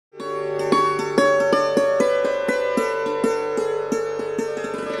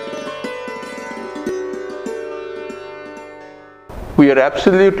We are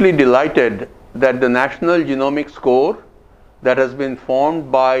absolutely delighted that the National Genomics Score that has been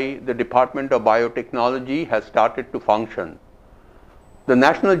formed by the Department of Biotechnology has started to function. The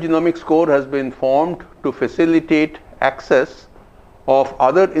National Genomics Score has been formed to facilitate access of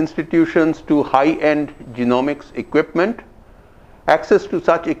other institutions to high-end genomics equipment. Access to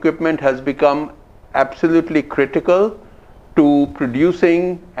such equipment has become absolutely critical to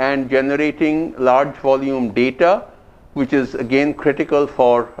producing and generating large volume data, which is again critical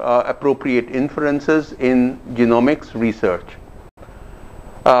for appropriate inferences in genomics research.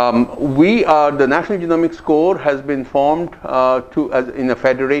 The National Genomics Score has been formed in a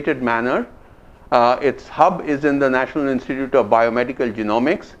federated manner. Its hub is in the National Institute of Biomedical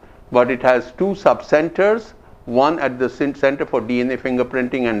Genomics, but it has two sub-centers, one at the Center for DNA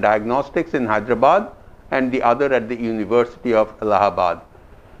Fingerprinting and Diagnostics in Hyderabad and the other at the University of Allahabad.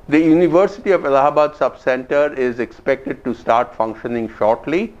 The University of Allahabad sub-center is expected to start functioning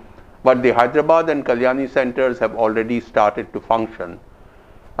shortly, but the Hyderabad and Kalyani centers have already started to function.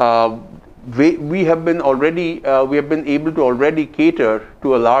 We have been able to already cater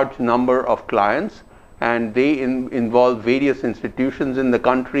to a large number of clients, and they involve various institutions in the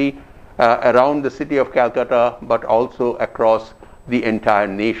country, around the city of Calcutta, but also across the entire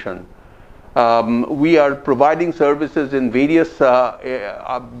nation. We are providing services in various domains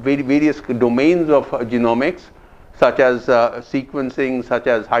of genomics, such as sequencing, such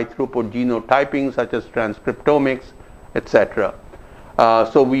as high throughput genotyping, such as transcriptomics, etc.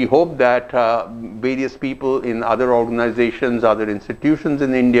 So we hope that various people in other organizations, other institutions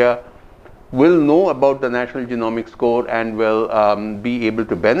in India will know about the National Genomics Score and will be able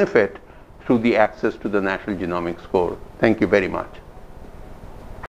to benefit through the access to the National Genomics Score. Thank you very much.